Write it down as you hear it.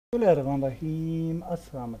Bismillahirrahmanirrahim.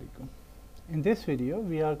 Assalamu alaikum. In this video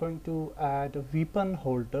we are going to add a weapon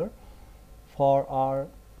holder for our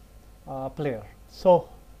player. So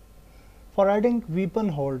for adding weapon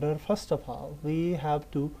holder, first of all we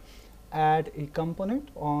have to add a component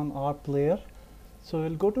on our player. So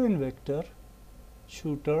we'll go to Invector,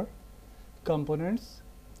 shooter, components,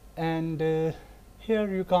 and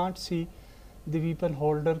here you can't see the weapon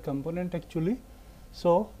holder component actually.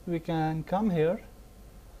 So we can come here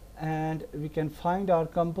and we can find our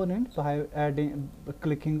component by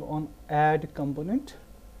clicking on add component,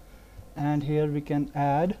 and here we can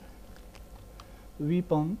add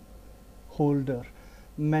weapon holder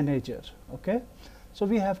manager. Okay, so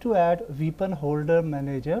we have to add weapon holder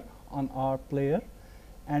manager on our player,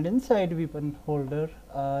 and inside weapon holder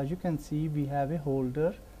you can see we have a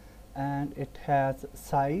holder and it has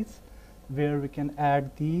size where we can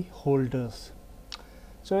add the holders.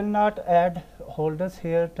 So we'll not add holders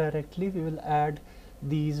here directly, we will add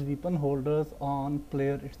these weapon holders on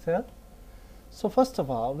player itself. So first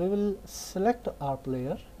of all we will select our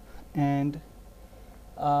player and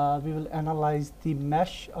we will analyze the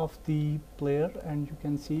mesh of the player, and you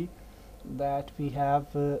can see that we have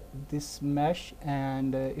this mesh,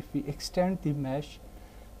 and if we extend the mesh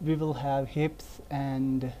we will have hips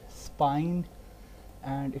and spine,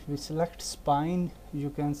 and if we select spine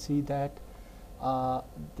you can see that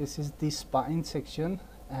this is the spine section,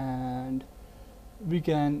 and we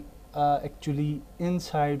can actually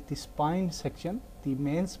inside the spine section, the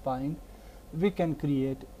main spine, we can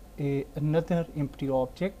create another empty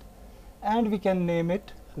object and we can name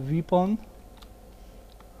it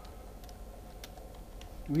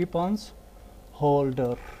weapons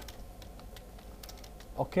holder.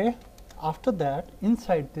 Okay, after that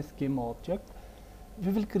inside this game object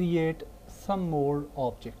we will create some more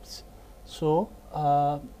objects. So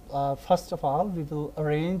first of all we will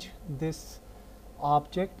arrange this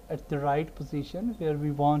object at the right position where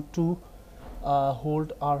we want to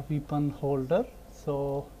hold our weapon holder.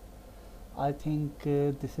 So I think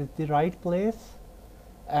this is the right place,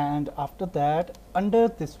 and after that under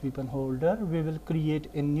this weapon holder we will create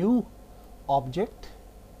a new object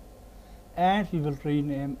and we will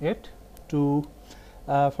rename it to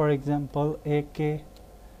for example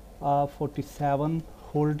AK-47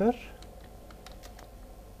 holder.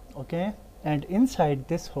 Okay, and inside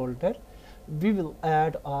this holder we will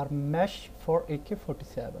add our mesh for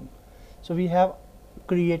AK-47. So we have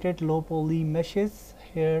created low poly meshes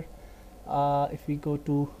here. If we go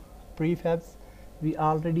to prefabs, we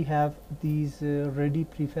already have these ready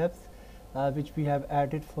prefabs which we have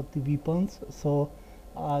added for the weapons. So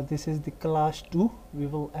this is the class 2, we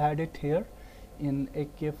will add it here in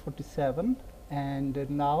AK-47, and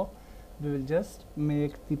now we will just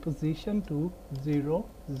make the position to 0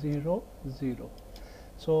 0 0.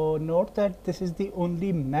 So note that this is the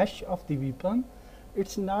only mesh of the weapon,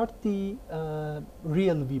 it's not the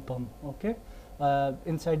real weapon. Okay,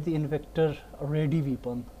 inside the Invector ready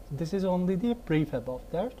weapon, this is only the prefab of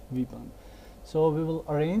that weapon. So we will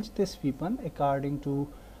arrange this weapon according to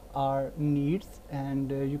our needs,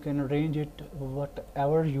 and you can arrange it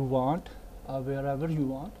whatever you want, wherever you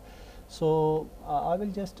want. So I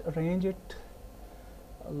will just arrange it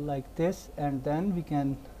like this, and then we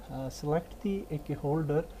can select the AK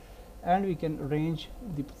holder and we can arrange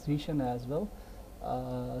the position as well.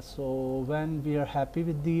 So when we are happy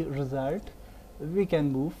with the result we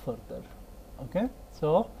can move further. Okay,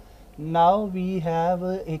 so now we have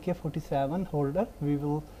a AK-47 holder. We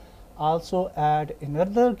will also add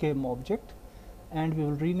another game object and we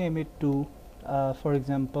will rename it to for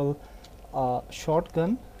example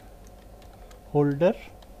shotgun holder,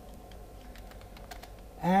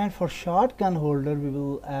 and for shotgun holder we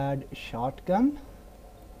will add shotgun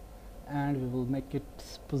and we will make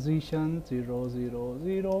its position 0 0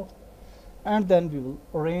 0, and then we will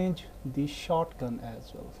arrange the shotgun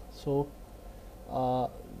as well. So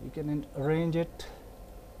you can arrange it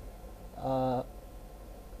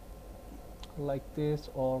like this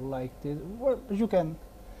or like this, or you can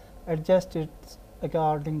adjust it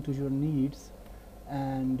according to your needs,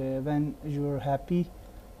 and when you are happy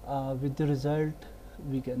with the result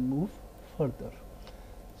we can move further.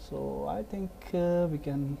 So I think we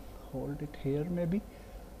can hold it here maybe,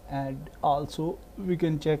 and also we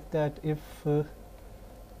can check that if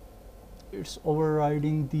it's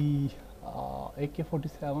overriding the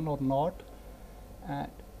AK-47 or not, and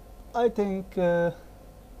I think yeah,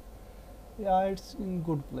 it's in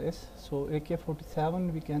good place. So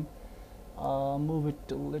AK-47 we can move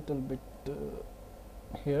it a little bit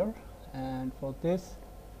here, and for this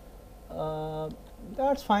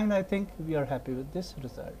that's fine. I think we are happy with this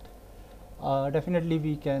result. Definitely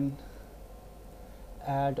we can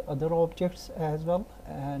add other objects as well,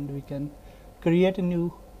 and we can create a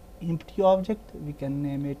new empty object. We can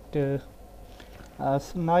name it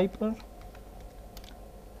sniper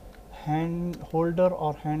hand holder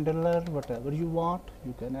or handler, whatever you want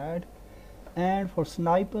you can add. And for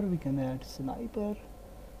sniper we can add sniper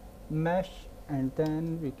mesh, and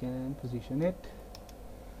then we can position it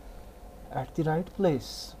at the right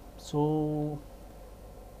place. So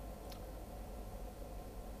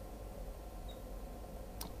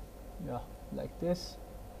yeah, like this.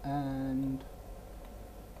 And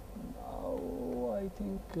now I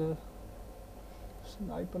think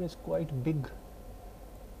sniper is quite big,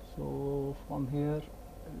 so from here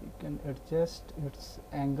we can adjust its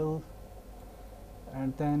angle,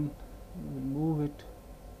 and then we will move it,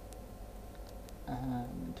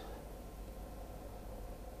 and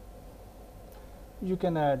you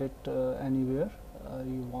can add it anywhere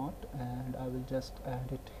you want, and I will just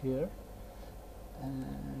add it here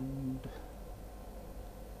and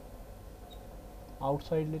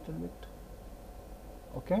outside little bit.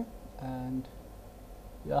 Okay, and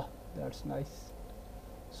yeah, that's nice.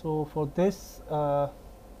 So for this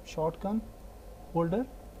shotgun holder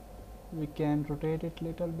we can rotate it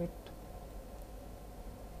little bit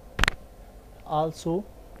also.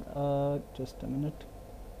 Just a minute.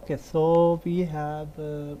 Okay, so we have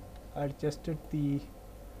adjusted the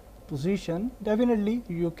position. Definitely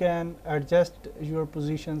you can adjust your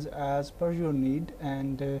positions as per your need,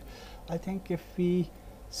 and I think if we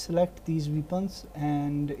select these weapons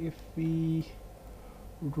and if we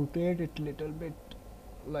rotate it little bit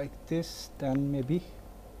like this, then maybe,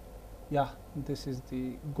 yeah, this is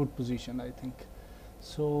the good position, I think.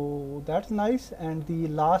 So that's nice. And the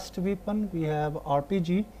last weapon we have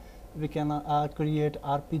RPG. We can create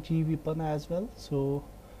RPG weapon as well. So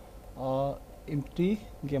empty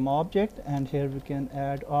game object, and here we can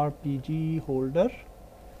add RPG holder,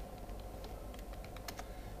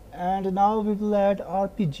 and now we will add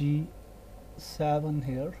RPG 7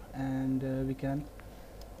 here, and we can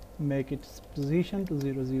make its position to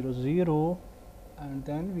 0 0 0, and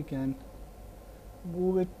then we can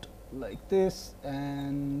move it like this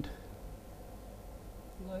and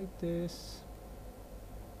like this,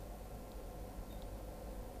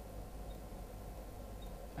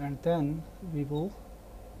 and then we will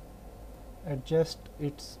adjust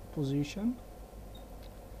its position,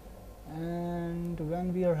 and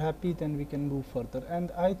when we are happy then we can move further.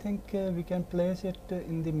 And I think we can place it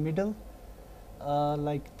in the middle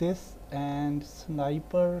like this, and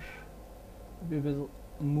sniper we will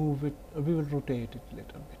move it, we will rotate it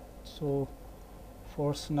little bit. So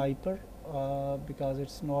for sniper, because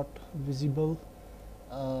it's not visible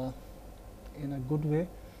in a good way,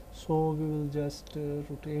 so we will just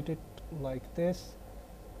rotate it like this,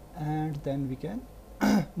 and then we can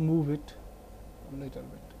move it a little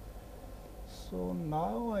bit. So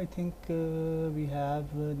now I think we have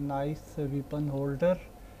a nice weapon holder,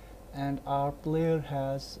 and our player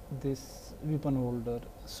has this weapon holder.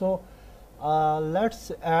 So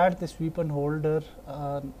let's add this weapon holder,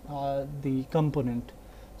 the component.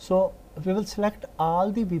 So we will select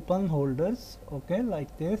all the weapon holders, okay,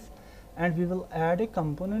 like this, and we will add a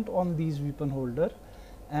component on these weapon holder,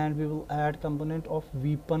 and we will add component of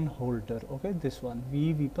weapon holder, okay, this one,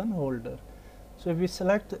 weapon holder. So if we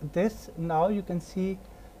select this, now you can see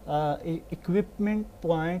equipment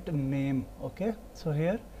point name, okay. So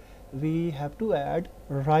here we have to add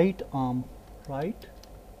right arm,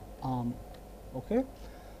 okay.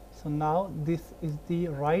 So now this is the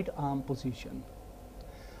right arm position.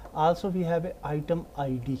 Also we have a item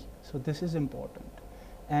ID, so this is important.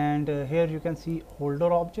 And here you can see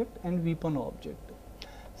holder object and weapon object.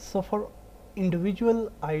 So for individual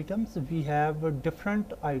items we have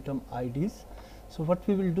different item IDs. So what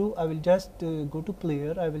we will do, I will just go to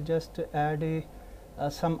player, I will just add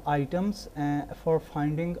some items for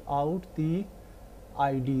finding out the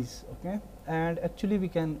IDs, okay. And actually we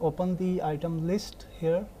can open the item list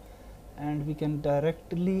here, and we can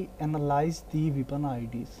directly analyze the weapon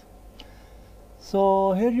IDs.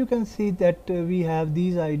 So here you can see that we have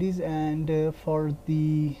these IDs, and for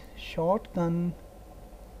the shotgun,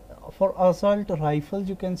 for assault rifles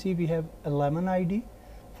you can see we have 11 ID,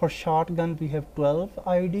 for shotgun we have 12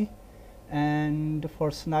 ID, and for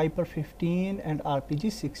sniper 15, and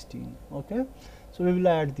RPG 16, okay. So we will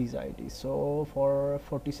add these IDs. So for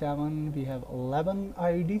 47 we have 11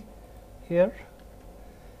 ID here,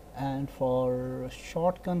 and for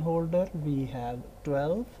shotgun holder we have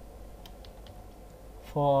 12,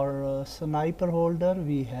 for sniper holder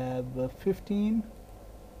we have 15,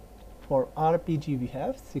 for RPG we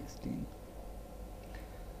have 16.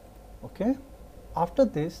 Okay, after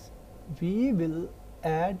this we will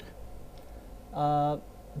add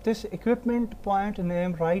this equipment point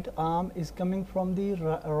name right arm is coming from the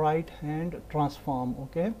right hand transform.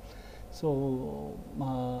 Okay, so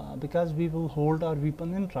because we will hold our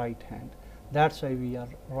weapon in right hand, that's why we are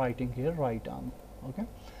writing here right arm. Okay,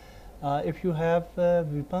 if you have a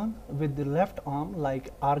weapon with the left arm like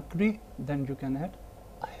archery, then you can add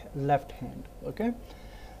left hand. Okay,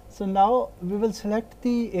 so now we will select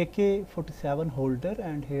the AK-47 holder,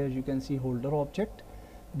 and here you can see holder object.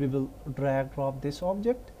 We will drag drop this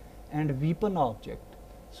object and weapon object.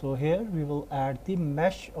 So here we will add the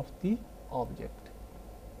mesh of the object.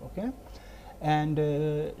 Okay, and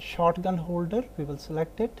shotgun holder, we will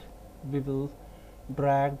select it. We will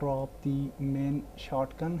drag drop the main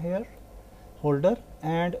shotgun here holder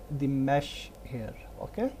and the mesh here.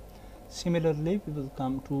 Okay, similarly we will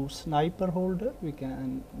come to sniper holder. We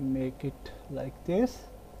can make it like this,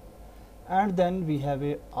 and then we have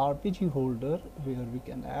a RPG holder where we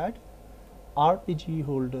can add RPG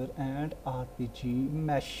holder and RPG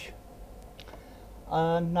mesh.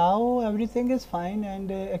 Now everything is fine,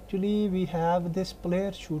 and actually we have this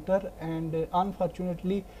player shooter, and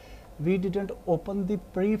unfortunately we didn't open the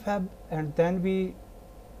prefab, and then we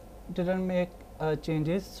didn't make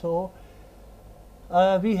changes, so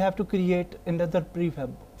we have to create another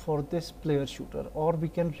prefab for this player shooter, or we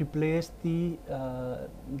can replace the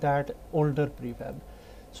that older prefab.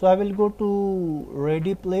 So I will go to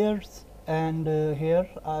ready players, and here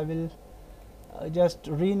I will just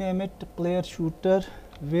rename it player shooter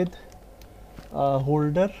with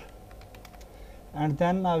holder, and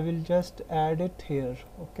then I will just add it here.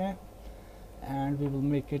 Okay, and we will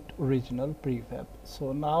make it original prefab.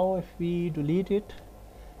 So now if we delete it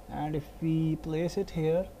and if we place it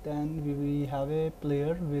here, then we have a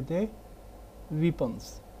player with a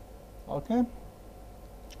weapons. Okay,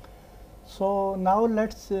 so now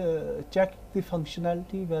let's check the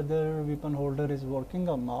functionality whether weapon holder is working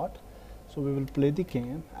or not. So we will play the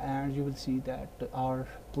game, and you will see that our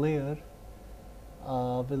player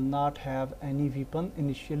will not have any weapon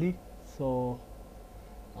initially. So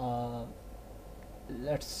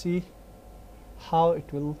let's see how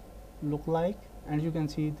it will look like, and you can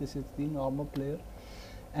see this is the normal player.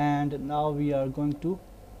 And now we are going to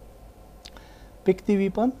pick the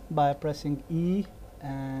weapon by pressing E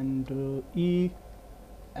and E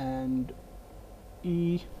and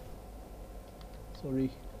E,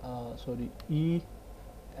 E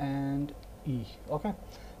and E. Okay,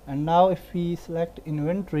 and now if we select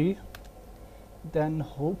inventory, then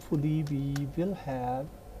hopefully we will have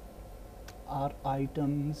our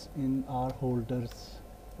items in our holders.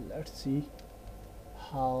 Let's see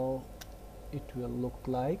how it will look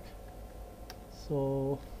like.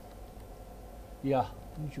 So yeah,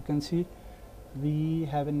 you can see we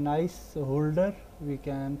have a nice holder. We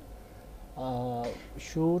can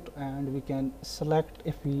shoot, and we can select.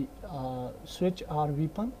 If we switch our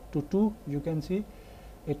weapon to 2, you can see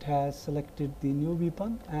it has selected the new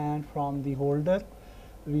weapon, and from the holder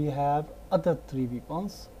we have other 3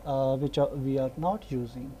 weapons which we are not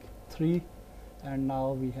using, 3, and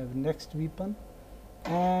now we have next weapon,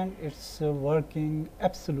 and it's working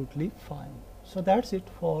absolutely fine. So that's it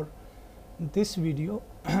for this video.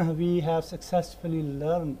 We have successfully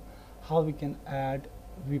learned how we can add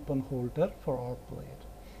weapon holder for our player.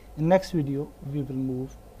 In next video we will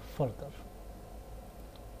move further.